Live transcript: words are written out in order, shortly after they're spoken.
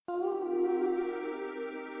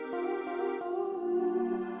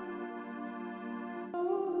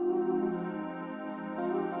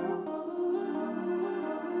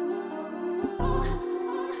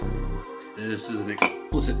This is an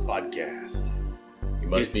explicit podcast. You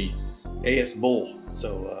must be AS Bull.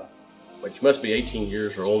 So, but you must be 18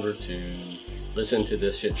 years or older to listen to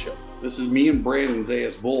this shit show. this is me and Brandon's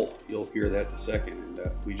AS Bull. You'll hear that in a second.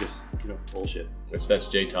 And we just, bullshit. Which that's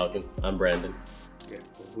Jay talking. I'm Brandon. Yeah,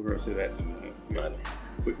 we're going to say that in a minute.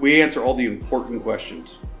 Fine. We answer all the important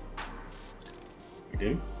questions. You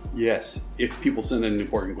do? Yes, if people send in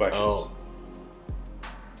important questions. Oh.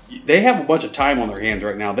 They have a bunch of time on their hands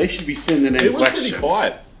right now. They should be sending in It was questions. pretty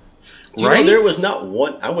quiet. Do Right? you know, there was not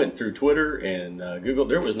one. I went through Twitter and Google.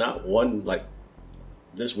 There was not one, like,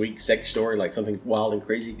 this week sex story, like something wild and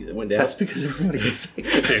crazy that went down. That's because everybody is sick,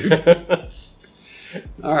 dude.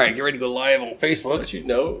 All right, get ready to go live on Facebook. But you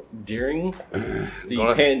know, during the Go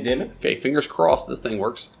ahead. pandemic, Okay, fingers crossed this thing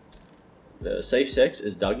works. the safe sex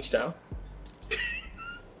is doggy style.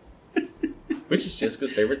 Which is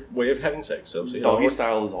Jessica's favorite way of having sex. So, Doggy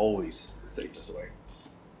style is always the safest way.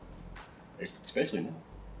 Especially now.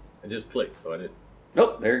 It just clicked, so I did.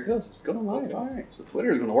 Nope, there it goes. It's going live. Okay. All right, so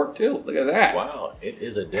Twitter is going to work too. Look at that. Wow, it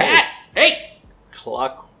is a day. Pat! Hey!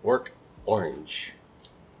 Clockwork Orange.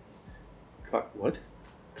 What?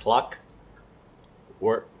 Clockwork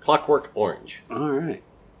Orange. All right.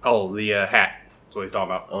 Oh, the hat. That's what he's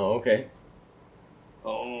talking about. Oh, okay.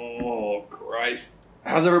 Oh, Christ.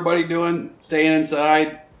 How's everybody doing? Staying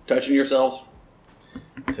inside? Touching yourselves?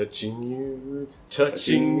 Touching you,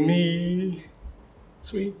 touching me.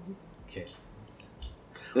 Sweet. Okay.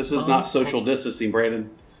 This is not social distancing, Brandon.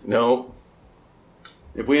 No,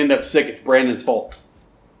 If we end up sick, it's Brandon's fault.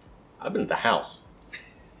 I've been at the house.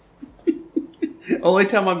 Only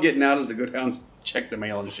time I'm getting out is to go down and check the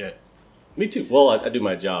mail and shit. Me too. Well, I do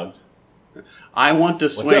my jogs. I want to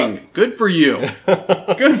swing. up? Good for you.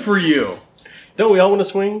 Good for you. Don't we all want to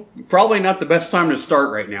swing? Probably not the best time to start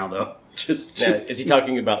right now, though. Now, is he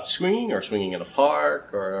talking about swinging or swinging in a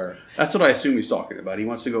park or That's what I assume he's talking about. He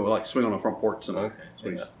wants to go like swing on the front porch somewhere.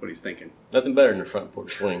 Okay, That's what he's thinking. nothing better than a front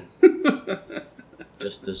porch swing?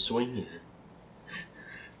 Just a swinging.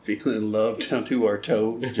 Feeling love down to our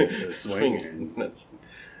toes, just a swinging.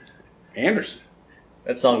 Anderson.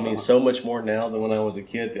 That song means so much more now than when I was a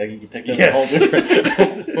kid. Like, you can take that Yes. a whole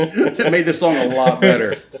different. That made this song a lot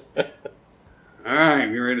better. All right,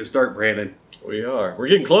 get ready to start, Brandon. We are. We're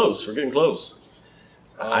getting close. We're getting close.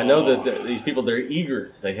 I know that these people, they're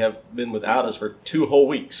eager. They have been without us for 2 whole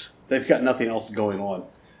weeks. They've got nothing else going on.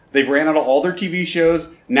 They've ran out of all their TV shows.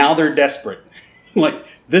 Now they're desperate. Like,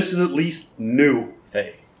 this is at least new.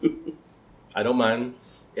 Hey, I don't mind.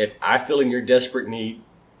 If I feel in your desperate need,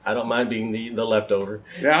 I don't mind being the leftover.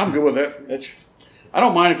 Yeah, I'm good with it. I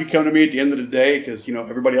don't mind if you come to me at the end of the day because,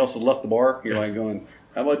 everybody else has left the bar. You're like going,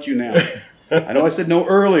 how about you now? I know I said no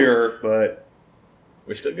earlier, but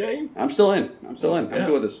We're still game? I'm still in. I'm good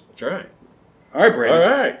with this. That's right. All right, Brandon. All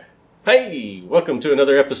right. Hey, welcome to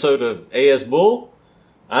another episode of AS Bull.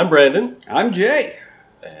 I'm Brandon, I'm Jay.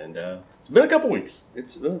 and it's been a couple weeks.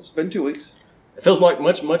 It's been 2 weeks. It feels like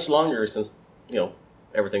much longer since,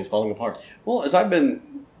 everything's falling apart. Well, as I've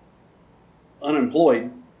been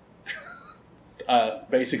unemployed,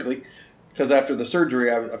 basically, because after the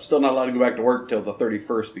surgery, I'm still not allowed to go back to work till the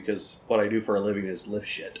 31st because what I do for a living is lift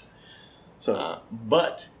shit. So,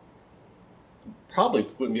 But probably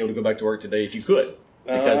wouldn't be able to go back to work today if you could,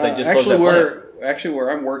 because they just closed actually that plant. actually where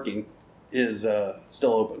I'm working is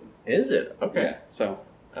still open. Is it? Okay. Yeah. So,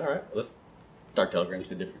 All right. Let's start telegrams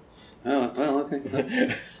to different. oh well,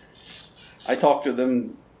 okay. I talked to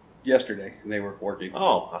them yesterday, and they were working.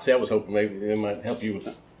 Oh, I see. I was hoping maybe they might help you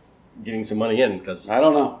with getting some money in, because I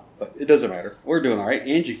don't know, but it doesn't matter. We're doing all right.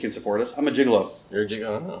 Angie can support us. I'm a gigolo. you're a jig. I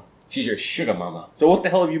don't know. She's your sugar mama. So, what the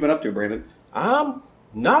hell have you been up to, Brandon?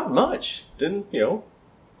 Not much. Didn't a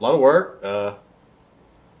lot of work.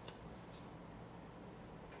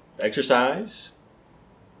 Exercise.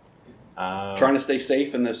 Trying to stay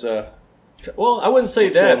safe in this. Well, I wouldn't say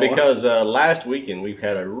What's that going on? because last weekend we've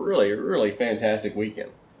had a really, really fantastic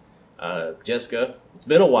weekend. Jessica, it's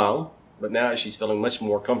been a while, but now she's feeling much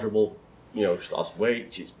more comfortable. She's lost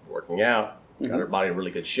weight. She's working out. Got her body in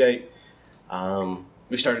really good shape.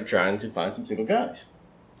 We started trying to find some single guys.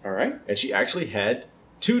 All right. And she actually had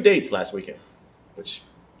 2 dates last weekend, which,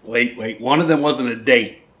 Wait. One of them wasn't a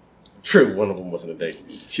date. true, one of them wasn't a date.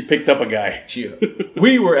 She picked up a guy.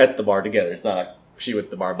 We were at the bar together. It's not like she went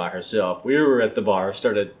to the bar by herself. We were at the bar,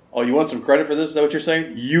 started. Oh, you want some credit for this? Is that what you're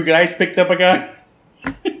saying? You guys picked up a guy?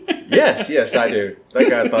 Yes, I do. That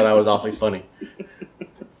guy thought I was awfully funny.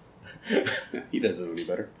 He doesn't know any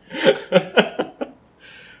better.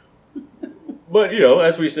 But,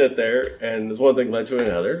 as we sit there, and as one thing led to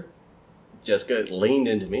another, Jessica leaned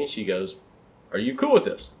into me and she goes, "Are you cool with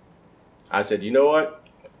this?" I said, "You know what?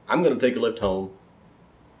 I'm going to take a lift home.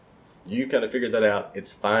 You kind of figured that out.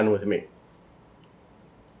 It's fine with me.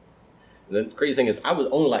 And the crazy thing is, I was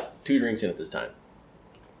only like 2 drinks in at this time.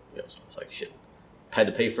 You know, so it's like, shit. Had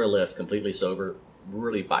to pay for a lift, completely sober.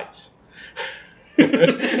 Really bites.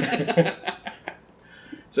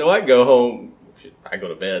 So I go home. I go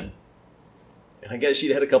to bed. And I guess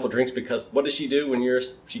she'd had a couple drinks because what does she do when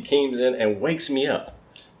she came in and wakes me up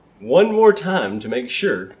one more time to make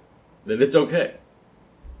sure that it's okay?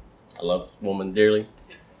 I love this woman dearly.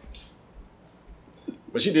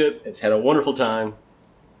 But she did. It's had a wonderful time.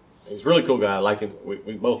 He was a really cool guy. I liked him.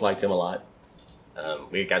 We both liked him a lot.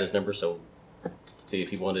 We got his number, so see if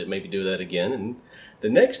he wanted to maybe do that again. And the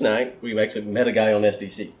next night, we actually met a guy on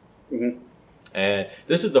SDC. Mm-hmm. And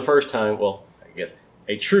this is the first time, well, I guess,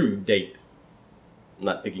 a true date. I'm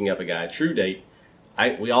not picking up a guy, a true date.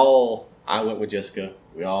 I went with Jessica.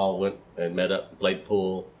 We all went and met up and played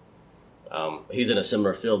pool. He's in a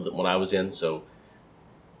similar field than what I was in, so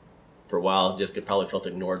for a while, Jessica probably felt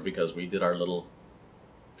ignored because we did our little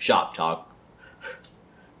shop talk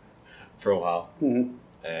for a while. Mm-hmm.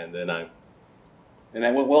 And then And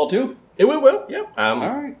that went well, too? It went well, yeah. All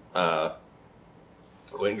right.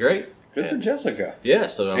 Went great. Good for Jessica. Yeah.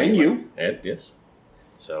 So and you. Yes.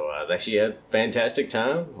 So she had a fantastic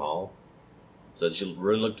time. All said she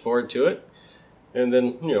really looked forward to it. And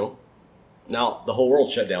then, now the whole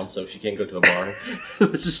world shut down, so she can't go to a bar.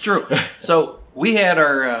 This is true. So we had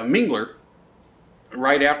our mingler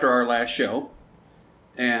right after our last show.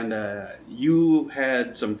 And you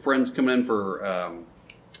had some friends come in to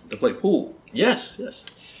play pool. Yes.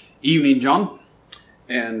 Evening, John.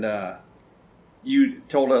 And you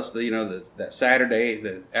told us that, that Saturday,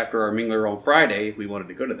 that after our mingler on Friday, we wanted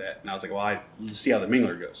to go to that. And I was like, well, let's see how the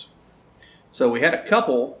mingler goes. So we had a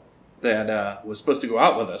couple that was supposed to go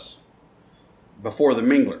out with us before the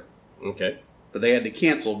mingler. Okay. But they had to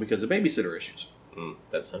cancel because of babysitter issues.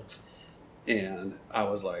 That sucks. And I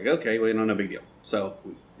was like, okay, well, no big deal. So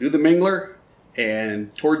we do the mingler,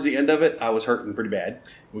 and towards the end of it, I was hurting pretty bad.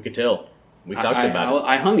 We could tell. We talked about it.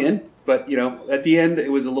 I hung in, but at the end,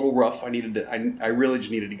 it was a little rough. I really just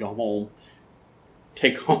needed to go home,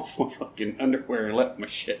 take off my fucking underwear, and let my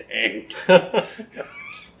shit hang.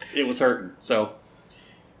 It was hurting. So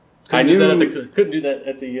couldn't do that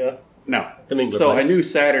at the no. The mingler so place. I knew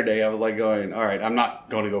Saturday I was like going, all right, I'm not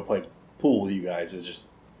going to go play pool with you guys. It's just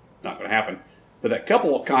not going to happen. But that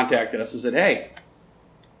couple contacted us and said, hey,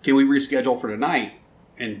 can we reschedule for tonight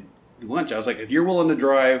and do lunch? I was like, if you're willing to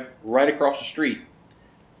drive right across the street,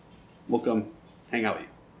 we'll come hang out with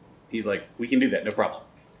you. He's like, we can do that, no problem.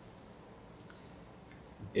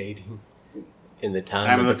 Dating in the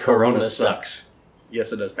time of the corona sucks.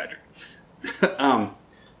 Yes, it does, Patrick.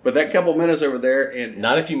 But that couple minutes over there, and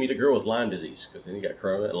not if you meet a girl with Lyme disease, because then you got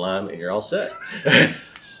corona and Lyme, and you're all set.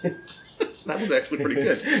 That was actually pretty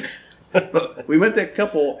good. But we met that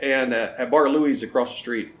couple and at Bar Louie's across the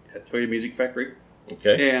street at Toyota Music Factory.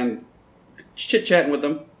 Okay. And chit-chatting with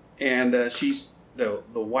them. And the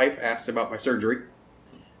wife asked about my surgery.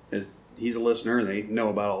 He's a listener and they know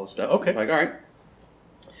about all this stuff. Okay. Like, all right.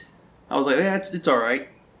 I was like, yeah, it's all right.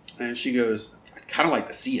 And she goes, I'd kind of like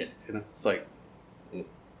to see it. It's like,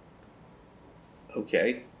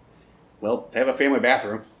 okay. Well, they have a family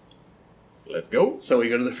bathroom. Let's go. So we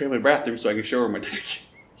go to the family bathroom so I can show her my dick.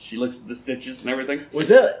 She looks at the stitches and everything. Was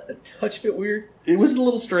that a touch bit weird? It was a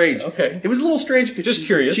little strange. Okay. It was a little strange because just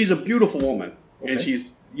curious. She's a beautiful woman. Okay. And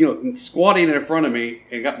she's, squatting in front of me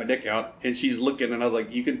and got my dick out. And she's looking and I was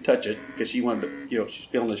like, you can touch it because she wanted to, she's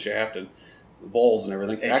feeling the shaft and the balls and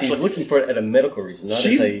everything. And she's looking for it at a medical reason, not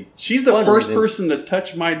as a she's the first person to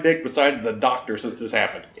touch my dick besides the doctor since this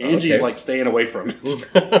happened. Angie's like staying away from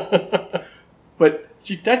it. But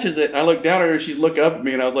she touches it, and I look down at her, and she's looking up at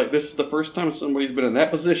me, and I was like, this is the first time somebody's been in that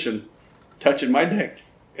position, touching my dick,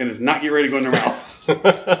 and is not getting ready to go in their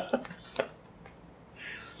mouth.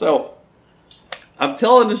 So, I'm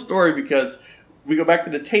telling this story because we go back to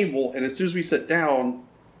the table, and as soon as we sit down,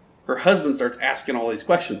 her husband starts asking all these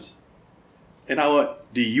questions. And I went,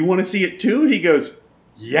 do you want to see it too? And he goes,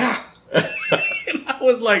 yeah. And I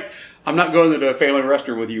was like, I'm not going to the family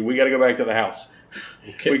restroom with you. We got to go back to the house.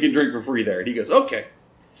 Okay. We can drink for free there. And he goes, okay.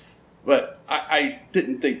 But I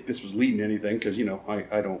didn't think this was leading to anything because,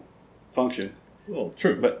 I don't function. Well,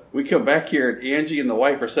 true. But we come back here and Angie and the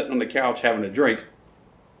wife are sitting on the couch having a drink.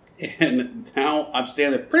 And now I'm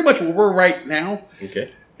standing pretty much where we're right now.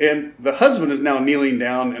 Okay. And the husband is now kneeling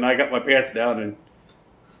down and I got my pants down and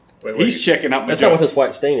he's checking out my That's not what this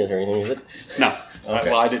white stain is or anything, is it? No.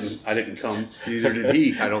 Okay. I didn't come. Neither did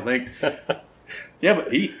he, I don't think. Yeah, but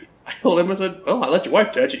I told him, I said, well, I let your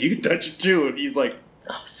wife touch it. You can touch it too. And he's like,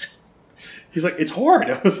 awesome. He's like, it's hard.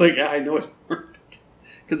 I was like, yeah, I know it's hard.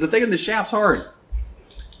 Because the thing in the shaft's hard.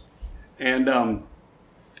 And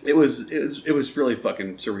it was really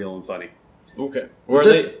fucking surreal and funny. Okay. Were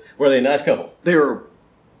they a nice couple? They were a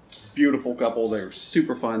beautiful couple. They were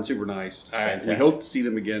super fun, super nice. We hope to see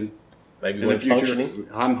them again. Maybe in when the it's future. functioning.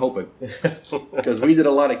 I'm hoping. Because we did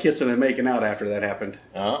a lot of kissing and making out after that happened.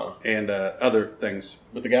 Oh. And other things.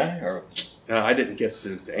 With the guy? Or I didn't kiss.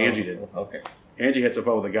 Angie did. Okay. Angie had some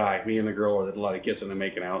fun with the guy. Me and the girl did a lot of kissing and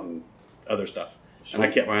making out and other stuff. Sure. And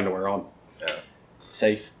I kept my underwear on.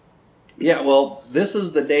 Safe. Yeah, well, this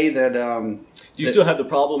is the day that... Do you still have the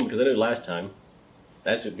problem? Because I know last time,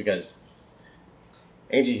 that's it because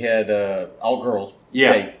Angie had all girls.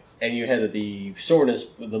 Yeah. Date, and you had the soreness,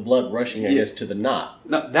 the blood rushing, I guess, to the knot.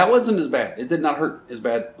 No, that wasn't as bad. It did not hurt as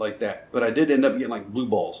bad like that. But I did end up getting like blue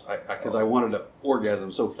balls because I wanted to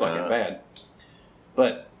orgasm so fucking bad.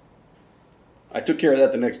 But I took care of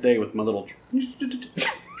that the next day with my little...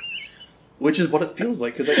 Which is what it feels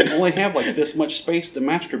like because I can only have like this much space to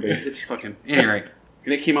masturbate. It's fucking... Anyway.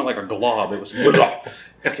 And it came out like a glob. It was...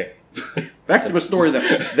 Okay. Back to my story though.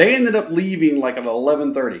 They ended up leaving like at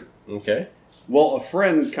 11:30. Okay. Well, a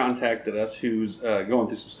friend contacted us who's going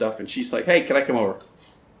through some stuff, and she's like, hey, can I come over?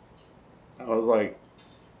 I was like,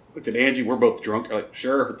 looked at Angie, we're both drunk. I'm like,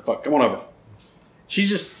 sure, what the fuck, come on over. She's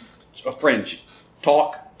just a friend. She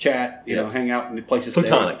talk, chat, you know, hang out in the places.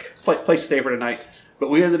 Platonic. Place to stay for tonight. But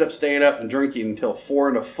we ended up staying up and drinking until 4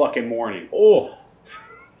 in the fucking morning. Oh.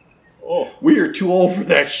 We are too old for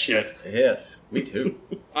that shit. Yes, me too.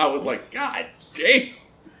 I was like, God damn.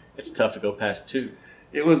 It's tough to go past 2.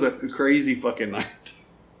 It was a crazy fucking night.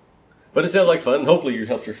 But it sounded like fun. Hopefully you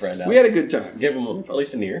helped your friend out. We had a good time. Give him at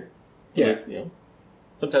least an ear. Yeah. Least,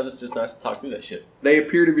 sometimes it's just nice to talk through that shit. They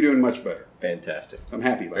appear to be doing much better. Fantastic. I'm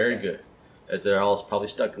happy about Very that. good. As they're all probably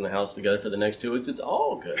stuck in the house together for the next 2 weeks, it's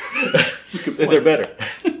all good. That's a good point. They're better.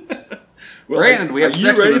 Brandon, we have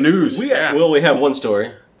sex in the news. Well, we have one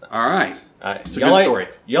story. All right. It's a good story.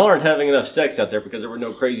 Y'all aren't having enough sex out there because there were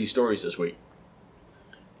no crazy stories this week.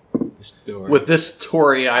 With this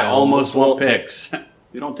story, I almost want pics.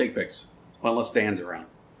 We don't take pics unless Dan's around.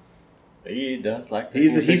 He does like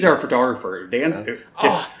He's our photographer. Dan's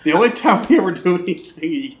the only time we ever do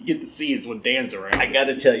anything you get to see is when Dan's around. I got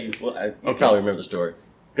to tell you, you probably remember the story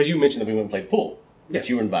because you mentioned that we went and played pool. That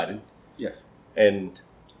you were invited. Yes. And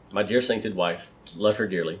my dear sainted wife, love her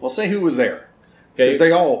dearly. Well, say who was there. Okay. Because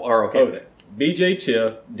they all are okay with it. BJ,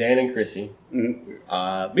 Tiff, Dan, and Chrissy. Mm-hmm.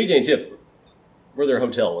 BJ and Tiff were their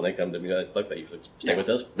hotel when they come to me. Like they usually stay with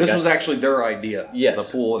us. This was actually their idea.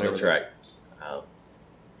 Yes, the pool and everything. That's right.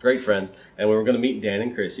 Great friends, and we were going to meet Dan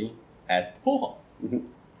and Chrissy at the pool hall. Mm-hmm.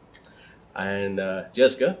 And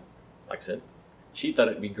Jessica, like I said, she thought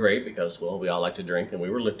it'd be great because we all like to drink, and we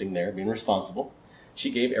were lifting there, being responsible. She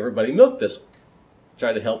gave everybody milk thistle,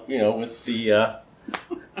 tried to help with the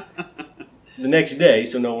next day,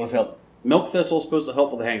 so no one felt. Milk thistle is supposed to help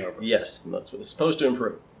with the hangover. Yes, that's what it's supposed to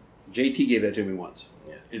improve. JT gave that to me once.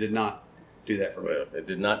 Yeah. It did not do that for me. Well, it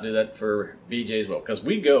did not do that for BJ as well. Because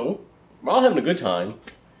we're all having a good time.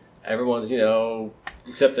 Everyone's,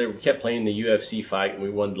 except they kept playing the UFC fight and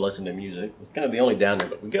we wanted to listen to music. It's kind of the only downer.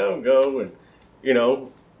 But we go, and,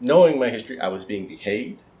 knowing my history, I was being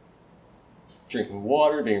behaved, drinking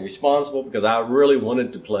water, being responsible because I really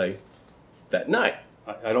wanted to play that night.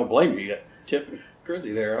 I don't blame you. You got Tiff and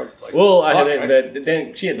Chrissy there. I was like,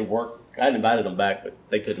 then she had to work. I had invited them back, but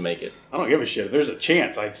they couldn't make it. I don't give a shit. If there's a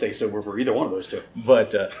chance, I'd stay sober for either one of those two.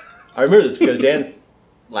 But I remember this because Dan's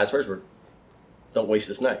last words were, "Don't waste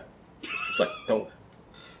this night." It's like, don't.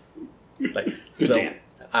 Like, Good so, Dan.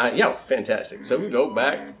 Fantastic. So we go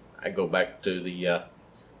back. I go back to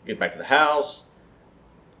get back to the house.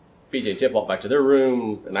 BJ and Tip walk back to their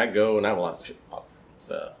room, and I go and I will have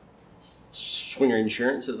the swinger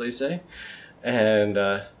insurance, as they say, and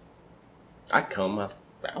I come.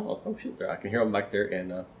 I can hear them back there,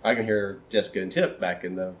 and I can hear Jessica and Tiff back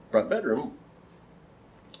in the front bedroom.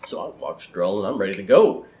 So I walk strolling, I'm ready to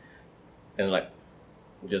go. And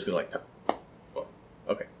Jessica's like, oh,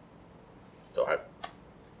 okay. So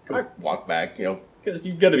I walk back, because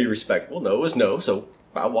you've got to be respectful. No is no. So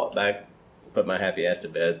I walk back, put my happy ass to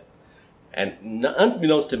bed. And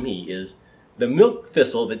unbeknownst to me is the milk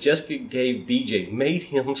thistle that Jessica gave BJ made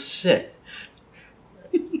him sick.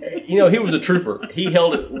 He was a trooper. He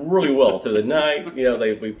held it really well through the night.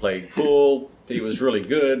 We played pool. He was really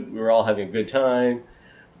good. We were all having a good time.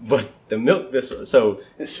 But the milk thistle, so...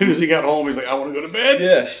 As soon as he got home, he's like, I want to go to bed.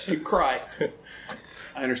 Yes. And cry.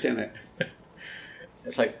 I understand that.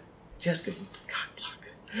 It's like, Jessica, cock block.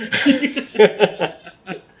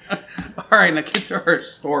 All right, now get to our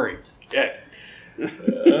story. Yeah.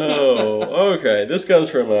 Oh, okay. This comes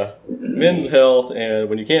from Men's Health, and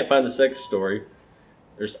when you can't find the sex story,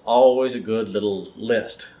 there's always a good little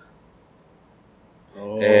list.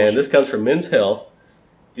 Oh, And this comes from Men's Health.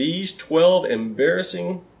 These 12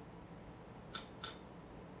 embarrassing...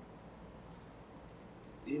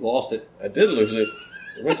 He lost it. I did lose it.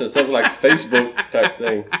 It went to something like Facebook type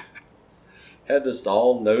thing. Had this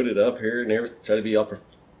all noted up here and everything. Try to be all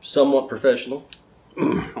somewhat professional.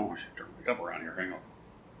 Oh, I should turn my cup around here. Hang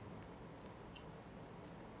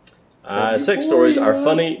on. Sex stories are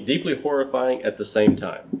funny, deeply horrifying at the same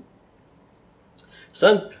time.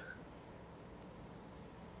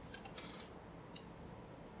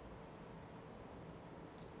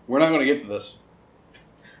 We're not going to get to this.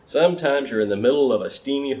 Sometimes you're in the middle of a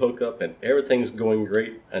steamy hookup and everything's going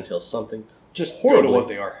great until something Just horribly go to what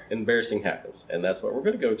they are. embarrassing happens. And that's what we're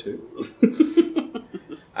going to go to.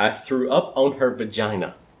 I threw up on her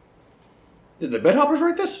vagina. Did the bedhoppers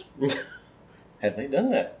write this? Have they done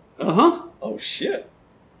that? Uh-huh. Oh, shit.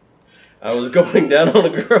 I was going down on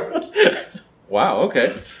a girl. Wow,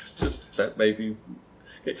 okay. That may be...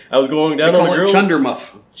 Okay. I was going down on a girl.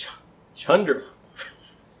 Chundermuff. Chunder.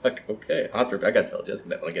 Okay, I got to tell Jessica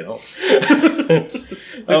that when I get home.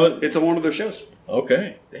 It's on one of their shows.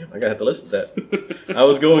 Okay, damn, I got to have to listen to that. I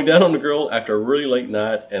was going down on the girl after a really late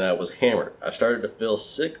night, and I was hammered. I started to feel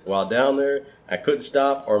sick while down there. I couldn't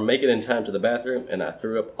stop or make it in time to the bathroom, and I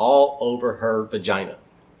threw up all over her vagina.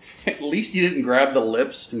 At least you didn't grab the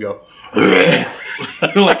lips and go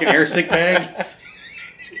like an air sick bag.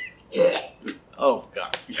 Oh,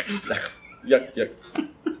 God. Yuck, yuck.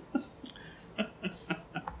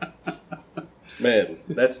 Man,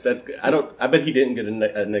 that's good. I bet he didn't get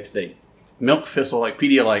a next date. Milk Thistle like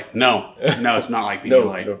Pedialyte. No, it's not like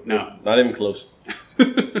Pedialyte. No. Not even close.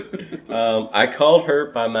 I called her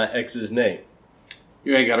by my ex's name.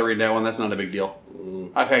 You ain't got to read that one. That's not a big deal.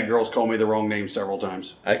 I've had girls call me the wrong name several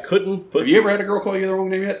times. I couldn't put... Have you ever had a girl call you the wrong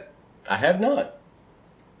name yet? I have not.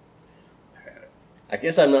 I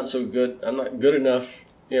guess I'm not so good. I'm not good enough,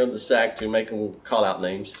 the sack to make them call out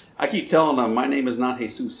names. I keep telling them my name is not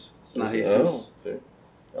Jesus. It's not Jesus.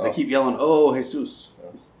 Oh. They keep yelling, "Oh, Jesus."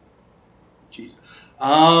 Jeez.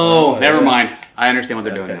 Oh, never mind. I understand what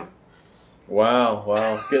they're doing now. Wow.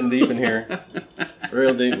 It's getting deep in here.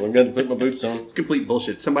 Real deep. I'm going to put my boots on. It's complete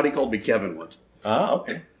bullshit. Somebody called me Kevin once. Ah,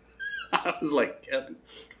 okay. I was like, Kevin.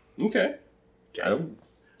 Okay.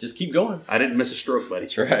 Just keep going. I didn't miss a stroke, buddy.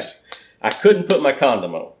 That's right. I couldn't put my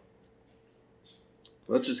condom on.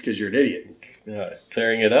 Well, that's just because you're an idiot.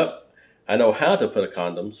 Clearing it up. I know how to put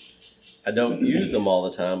condoms. I don't use them all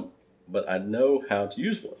the time, but I know how to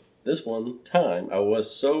use one. This one time, I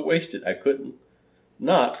was so wasted I couldn't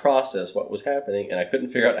not process what was happening, and I couldn't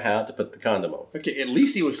figure out how to put the condom on. Okay, at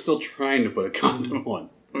least he was still trying to put a condom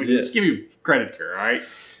on. Yeah. Let's give him credit here, all right?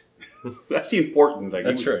 That's the important thing.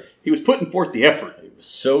 That's right. He was putting forth the effort. He was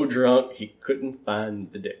so drunk, he couldn't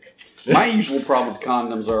find the dick. My usual problem with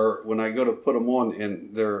condoms are when I go to put them on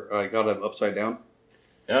and I got them upside down.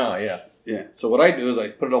 Oh, yeah. Yeah. So what I do is I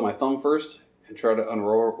put it on my thumb first and try to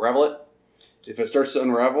unravel it. If it starts to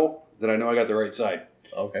unravel, then I know I got the right side.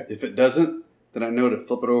 Okay. If it doesn't, then I know to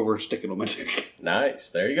flip it over and stick it on my dick.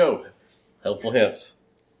 Nice. There you go. Helpful hints.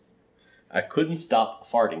 I couldn't stop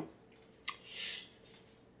farting.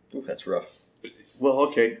 Ooh, that's rough. Well,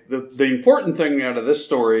 okay. The important thing out of this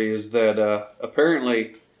story is that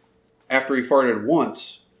apparently after he farted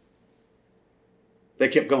once, they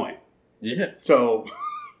kept going. Yeah. So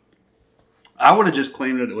I would have just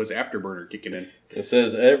claimed that it was afterburner kicking in. It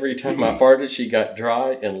says every time I farted, she got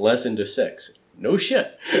dry and less into sex. No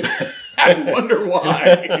shit. I wonder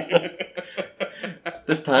why.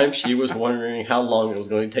 This time she was wondering how long it was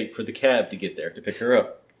going to take for the cab to get there to pick her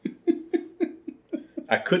up.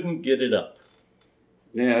 I couldn't get it up.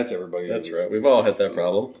 Yeah, that's everybody. That's right. We've all had that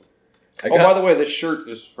problem. By the way, this shirt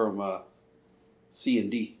is from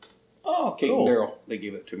C&D. Oh, Kate cool. and Daryl. They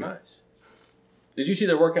gave it to me. Nice. Did you see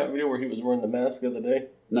the workout video where he was wearing the mask the other day?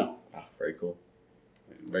 No. Oh, very cool.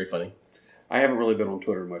 Very funny. I haven't really been on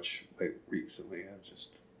Twitter much recently. It's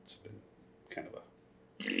been kind of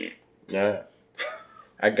a... Yeah.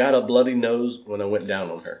 I got a bloody nose when I went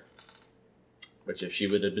down on her. Which if she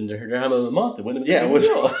would have been to her time of the month, it wouldn't have been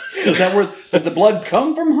is that where did the blood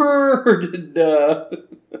come from her? Or did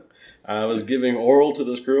I was giving oral to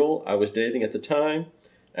this girl I was dating at the time.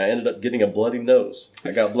 I ended up getting a bloody nose.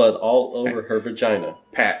 I got blood all over her vagina.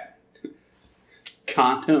 Pat.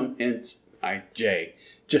 Condom hints by Jay.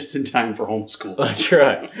 Just in time for homeschool. That's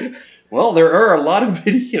right. Well, there are a lot of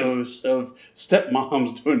videos of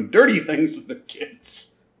stepmoms doing dirty things to their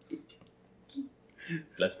kids.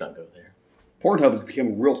 Let's not go there. Pornhub has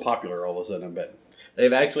become real popular all of a sudden, I bet.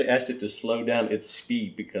 They've actually asked it to slow down its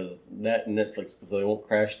speed because that and Netflix, because they won't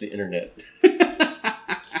crash the internet.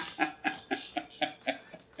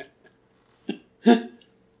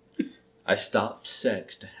 I stopped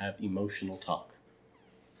sex to have emotional talk.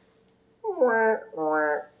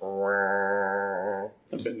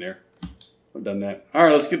 I've been there. I've done that. All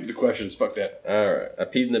right, let's get to the questions. Fuck that. All right, I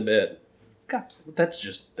peed in the bed. God, that's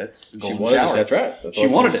She golden wanted shower. it. That's right. That's She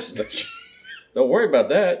what wanted was- it. Don't worry about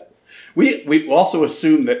that. We also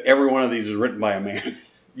assume that every one of these is written by a man.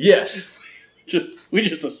 Yes. We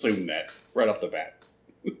just assume that right off the bat.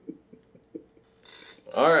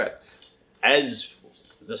 All right. As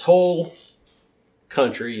this whole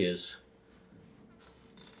country is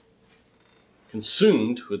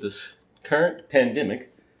consumed with this current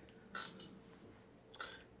pandemic,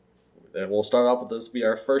 then we'll start off with this be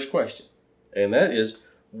our first question. And that is,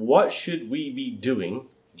 what should we be doing,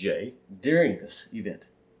 Jay, during this event?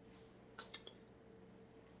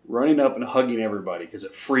 Running up and hugging everybody because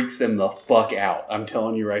it freaks them the fuck out. I'm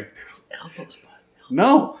telling you right now. Elbows, bud.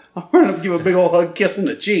 No, I'm running up and give a big old hug, kiss on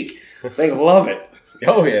the cheek. They love it.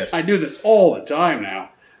 Oh, yes. I do this all the time now.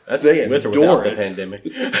 That's They with or adore without the it. pandemic.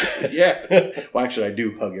 Yeah. Well, actually, I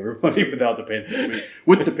do hug everybody without the pandemic.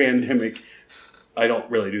 With the pandemic, I don't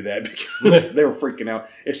really do that because they were freaking out.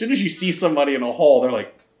 As soon as you see somebody in a hall, they're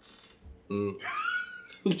like, Mm.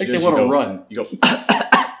 like You they just want to go- run. You go,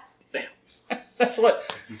 That's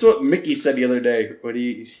what Mickey said the other day when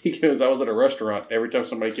he goes, I was at a restaurant. Every time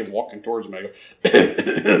somebody came walking towards me, I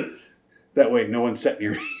go, that way no one sat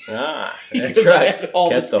near me. that's Because I right. had all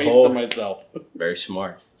the Kept the space whole- to myself. Very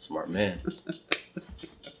smart. Smart man.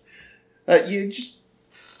 You just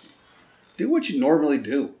do what you normally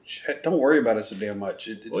do. Don't worry about it so damn much.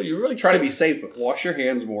 Well, you really try to can't- be safe, but wash your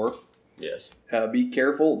hands more. Yes. Be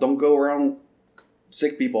careful. Don't go around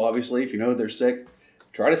sick people, obviously, if you know they're sick.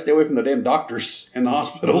 Try to stay away from the damn doctors and the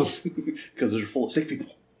hospitals because they're full of sick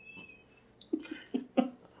people.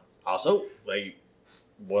 Also,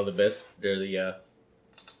 one of the best, they're the,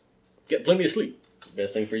 get plenty of sleep. The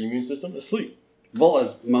best thing for your immune system is sleep. Well,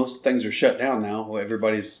 as most things are shut down now,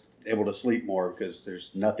 everybody's able to sleep more because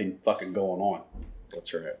there's nothing fucking going on.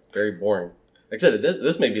 That's right. Very boring. Like I said,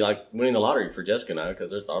 this may be like winning the lottery for Jessica and I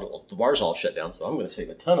because the bar's all shut down, so I'm going to save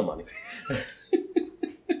a ton of money.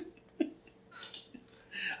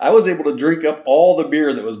 I was able to drink up all the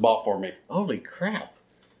beer that was bought for me. Holy crap.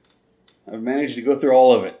 I've managed to go through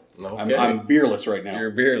all of it. Okay. I'm beerless right now.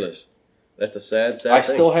 You're beerless. That's a sad thing. I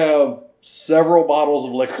still have several bottles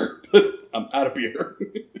of liquor, but I'm out of beer.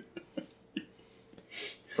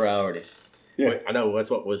 Priorities. Yeah. Wait, I know.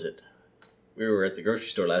 What was it? We were at the grocery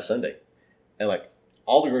store last Sunday, and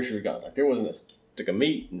all the groceries were gone. There wasn't a stick of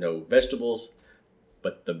meat, no vegetables,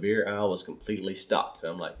 but the beer aisle was completely stocked.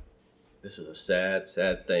 And I'm like, this is a sad,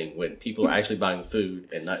 sad thing when people are actually buying food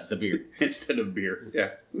and not the beer. Instead of beer.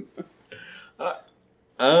 Yeah.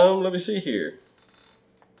 Let me see here.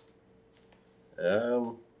 I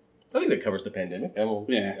think that covers the pandemic.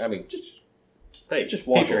 Yeah. I mean, just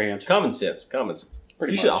wash your hands. Common sense.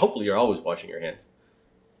 Pretty you should. much. Hopefully, you're always washing your hands.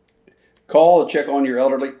 Call to check on your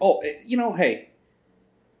elderly. Oh, hey,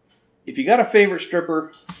 if you got a favorite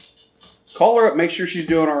stripper, call her up, make sure she's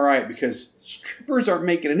doing all right because strippers aren't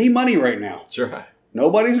making any money right now. That's right.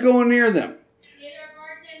 Nobody's going near them. Get our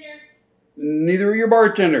bartenders. Neither are your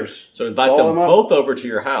bartenders. So invite Call them them up. both over to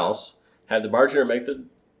your house. Have the bartender make the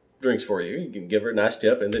drinks for you. You can give her a nice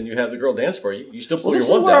tip, and then you have the girl dance for you. You still pull Well, this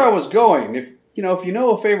your is ones where I out. was going. If you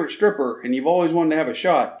know a favorite stripper and you've always wanted to have a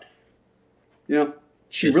shot,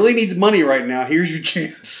 she Yes. really needs money right now. Here's your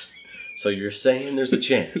chance. So you're saying there's a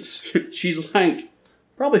chance. She's like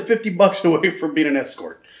probably $50 away from being an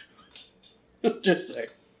escort. Just say.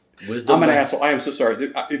 Wisdom. I'm an man. asshole. I am so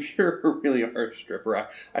sorry. If you're really a stripper,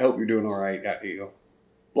 I hope you're doing all right.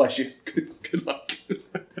 Bless you. Good luck.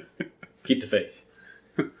 Keep the faith.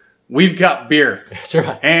 We've got beer That's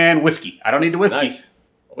right. and whiskey. I don't need the whiskey. Nice.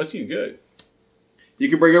 Whiskey's good. You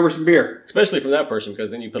can bring over some beer. Especially from that person, because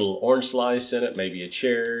then you put a little orange slice in it, maybe a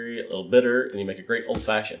cherry, a little bitter, and you make a great old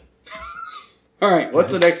fashioned. All right.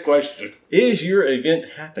 What's the next question? Is your event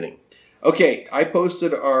happening? Okay. I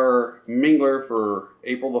posted our mingler for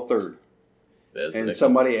April the 3rd. That's the And next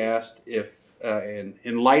somebody asked if,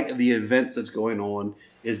 in light of the events that's going on,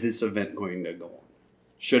 is this event going to go on?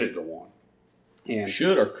 Should it go on? And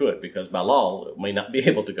should or could, because by law it may not be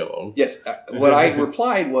able to go on. yes, what I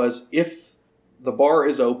replied was, if the bar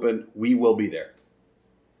is open, we will be there.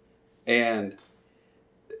 And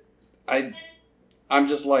I'm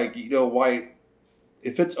just like, why?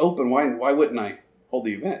 If it's open, why wouldn't I hold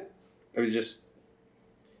the event? I mean, just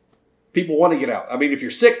people want to get out. I mean, if you're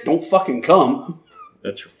sick, don't fucking come.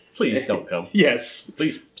 That's Please don't come. Yes.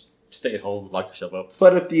 Please stay at home, lock yourself up.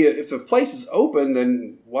 But if the place is open,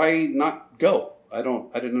 then why not go? I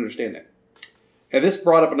didn't understand that. And this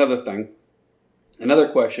brought up another thing, another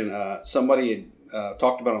question. Somebody had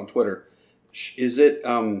talked about on Twitter. Is it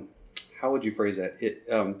how would you phrase that?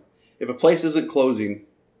 If a place isn't closing,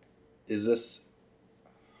 is this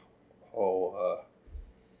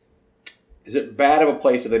is it bad of a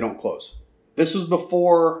place if they don't close? This was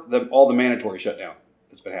before all the mandatory shutdown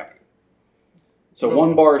that's been happening. So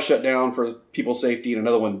one bar is shut down for people's safety and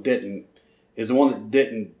another one didn't. Is the one that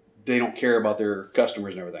didn't, they don't care about their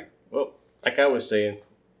customers and everything. Well, like I was saying,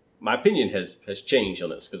 my opinion has changed on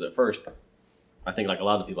this because at first, I think like a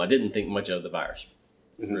lot of people, I didn't think much of the virus.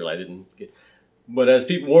 Mm-hmm. Really, I didn't. But as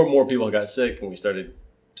more and more people got sick and we started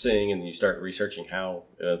seeing and you start researching how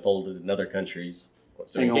it unfolded in other countries.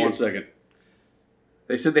 Hang on 1 second.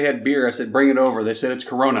 They said they had beer. I said, bring it over. They said it's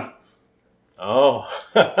Corona. Oh.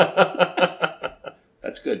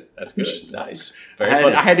 That's good. That's good. Nice. Very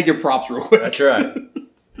funny. I had to give props real quick. That's right.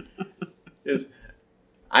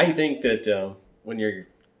 I think that when you're,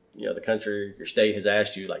 the country, your state has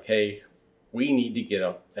asked you, like, hey, we need to get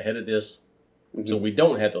ahead of this so we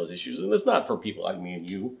don't have those issues. And it's not for people like me and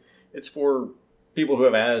you. It's for people who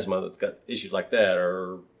have asthma that's got issues like that,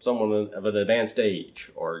 or someone of an advanced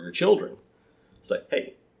age, or your children. It's like,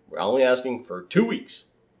 hey, we're only asking for 2 weeks.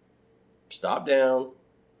 Stop down.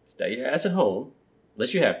 Stay your ass at home.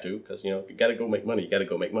 Unless you have to, because, if you got to go make money, you got to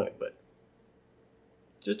go make money. But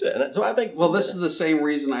just do it. And so I think... Well, this is the same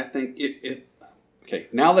reason I think okay,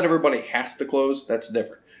 now that everybody has to close, that's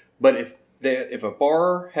different. But if a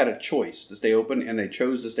bar had a choice to stay open and they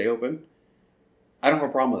chose to stay open, I don't have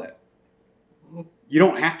a problem with that. You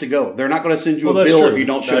don't have to go. They're not going to send you a bill if you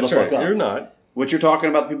don't shut the fuck up. You're not. What you're talking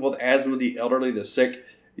about, the people with asthma, the elderly, the sick,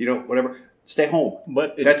 whatever, stay home.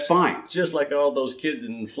 But that's fine. Just like all those kids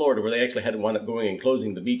in Florida where they actually had to wind up going and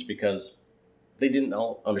closing the beach because they didn't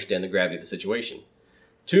all understand the gravity of the situation.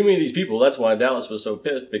 Too many of these people, that's why Dallas was so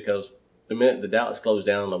pissed, because the minute the Dallas closed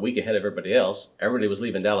down a week ahead of everybody else, everybody was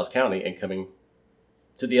leaving Dallas County and coming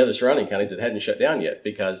to the other surrounding counties that hadn't shut down yet,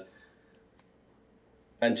 because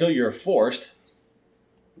until you're forced,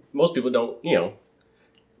 most people don't,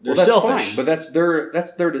 they're selfish. Fine, but that's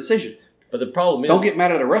their decision. But the problem is, don't get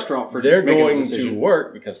mad at a restaurant for they're making going a decision. to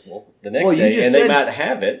work because the next day, and they might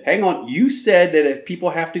have it. Hang on, you said that if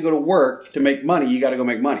people have to go to work to make money, you got to go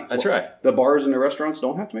make money. That's right. The bars and the restaurants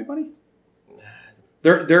don't have to make money.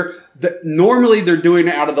 Normally they're doing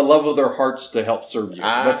it out of the love of their hearts to help serve you.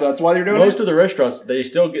 That's why they're doing it. Most of the restaurants, they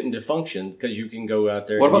still get into function because you can go out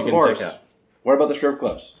there. What about and you the can bars? take out. What about the strip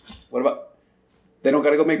clubs? What about? They don't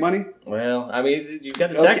got to go make money? Well, I mean, you've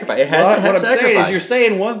got to sacrifice. It has to have what I'm sacrifice. saying is, you're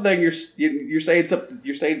saying one thing. You're saying something.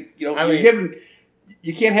 You're saying you're giving.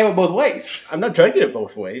 You can't have it both ways. I'm not trying to get it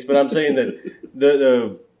both ways, but I'm saying that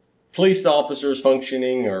the police officers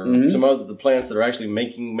functioning or some other the plants that are actually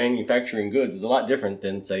manufacturing goods is a lot different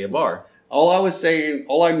than, say, a bar. All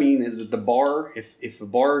I mean is that the bar, if the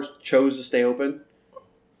bar chose to stay open,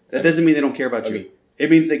 that doesn't mean they don't care about you.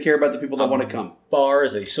 It means they care about the people that want to come. Bar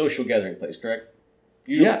is a social gathering place, correct?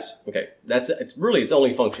 Yes. Okay. Its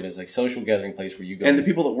only function is a social gathering place where you go. And the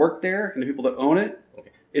people that work there and the people that own it,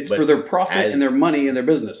 it's But for their profit and their money and their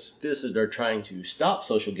business. They're trying to stop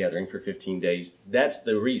social gathering for 15 days. That's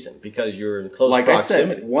the reason, because you're in close like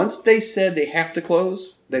proximity. I said, once they said they have to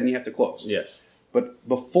close, then you have to close. Yes. But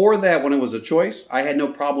before that, when it was a choice, I had no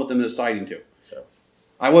problem with them deciding to. So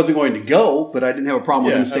I wasn't going to go, but I didn't have a problem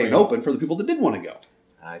with them staying open for the people that did want to go.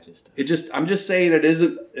 I'm just saying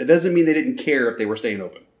it doesn't mean they didn't care if they were staying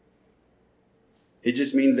open. It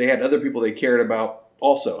just means they had other people they cared about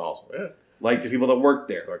also. Like the people that worked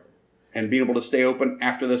there. And being able to stay open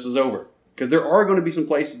after this is over. Because there are going to be some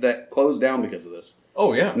places that close down because of this.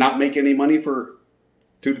 Oh, yeah. Not make any money for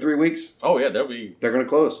 2 to 3 weeks. Oh, yeah. They're going to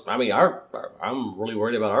close. I mean, I'm really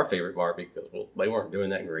worried about our favorite bar because they weren't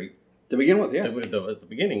doing that great. To begin with, yeah. At the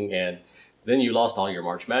beginning, and then you lost all your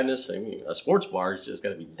March Madness. I mean, a sports bar is just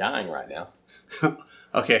going to be dying right now.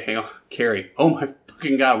 Okay, hang on. Carrie, oh my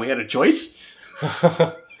fucking God, we had a choice?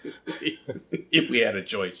 If we had a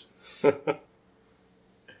choice.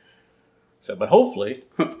 So, but hopefully...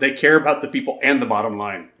 They care about the people and the bottom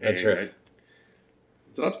line. That's right.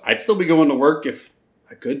 So I'd still be going to work if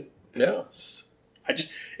I could. Yeah. I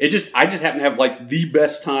just happen to have like the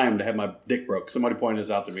best time to have my dick broke. Somebody pointed this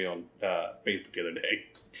out to me on Facebook the other day.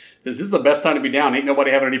 This is the best time to be down. Ain't nobody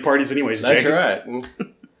having any parties anyways, Jay. That's right.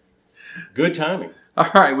 Good timing. All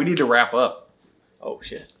right, we need to wrap up. Oh,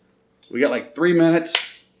 shit. We got like 3 minutes.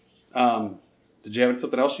 Did you have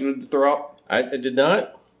something else you wanted to throw out? I did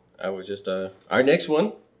not. I was just... our next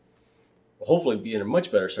one hopefully be in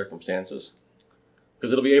much better circumstances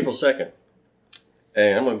because it'll be April 2nd.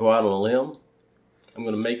 And I'm going to go out on a limb. I'm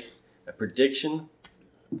going to make a prediction.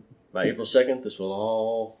 By April 2nd, this will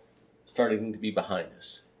all starting to be behind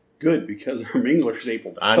us. Good, because our Mingler's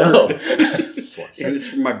April 3rd. I know. That's what I said. And it's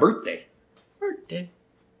for my birthday.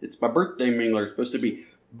 It's my birthday Mingler. It's supposed to be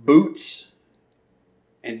Boots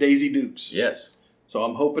and Daisy Dukes. Yes. So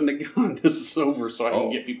I'm hoping to God this is over so I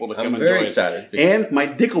can get people to come I'm and very join. excited. And my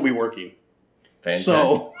dick will be working. Fantastic.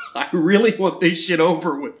 So I really want this shit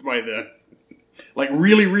over with by then. Like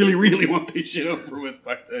really, really, really want this shit over with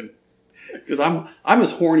by then. Because I'm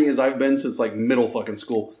as horny as I've been since like middle fucking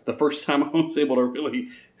school. The first time I was able to really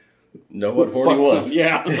know what horny fuck was. some-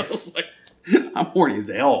 yeah. I was like, I'm horny as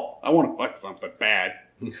hell. I want to fuck something bad.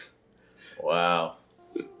 Wow.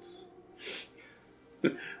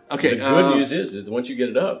 Okay. The good news is once you get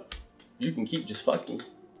it up, you can keep just fucking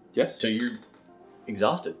Yes. till you're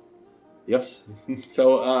exhausted. Yes.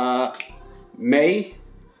 So May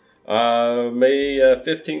May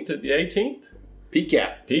 15th to the 18th?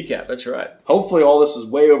 PCAP. PCAP, that's right. Hopefully all this is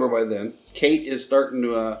way over by then. Kate is starting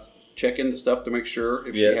to check into stuff to make sure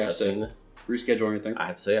if Yes, she I've has seen to that. reschedule anything.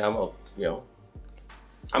 I'd say I'm We-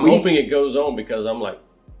 hoping it goes on because I'm like,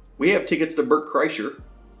 We have tickets to Bert Kreischer,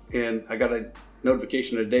 and I got a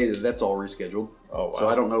notification today that that's all rescheduled. oh wow. So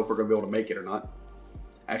I don't know if we're going to be able to make it or not.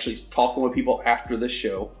 Actually, talking with people after this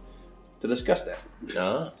show to discuss that.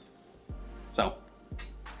 Ah, So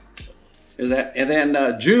there's that. And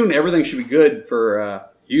then June, everything should be good for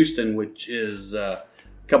Houston, which is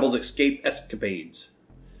Couples Escape Escapades.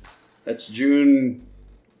 That's June.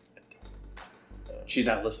 She's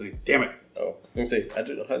not listening. Damn it. oh, let me see. I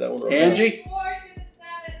didn't have that one wrote down. Angie? 4th through the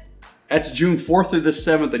 7th. That's June 4th through the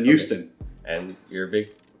 7th in Houston. And you're a big.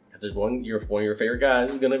 There's one of your favorite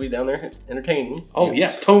guys is going to be down there entertaining. Oh,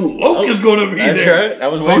 yes. Tone Loc is going to be That's there. right. I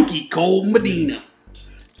was waiting. Funky Cole Medina.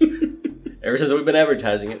 Ever since we've been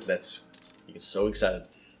advertising it, you get so excited.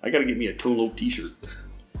 I got to get me a Tone Loc t-shirt.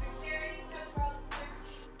 Charity Club for all the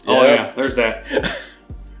 13th. Oh, Yeah. yeah. There's that.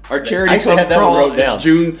 Our charity I actually club had that one crawl wrote down. is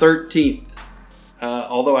June 13th.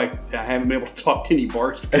 Although I haven't been able to talk to any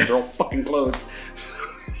bars because they're all fucking closed.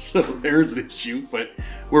 So there's an issue. But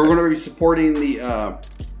we're going to be supporting the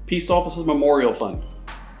Peace Officers Memorial Fund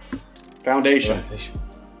Foundation.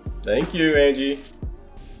 Thank you, Angie.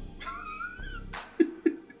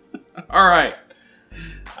 All right.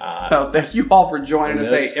 Well, thank you all for joining us.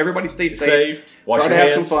 Yes. Hey, everybody stay safe. Wash Try your to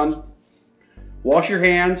have hands. some fun. Wash your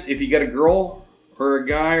hands. If you got a girl or a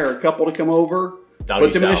guy or a couple to come over, Doggy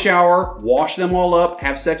put them in the style. shower, wash them all up,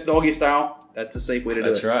 have sex doggy style. That's the safe way to do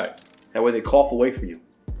That's it. right. That way they cough away from you.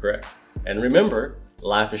 Correct. And remember,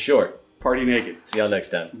 life is short. Party naked. See y'all next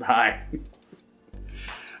time. Bye.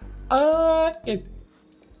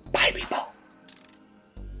 Bye, people.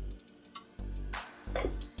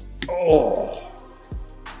 Oh.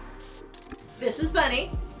 This is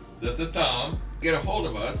Bunny. This is Tom. Get a hold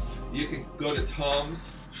of us. You can go to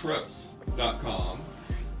tomstrips.com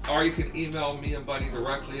or you can email me and Bunny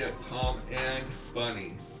directly at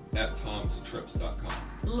tomandbunny@tomstrips.com.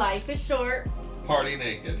 Life is short. Party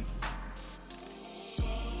naked.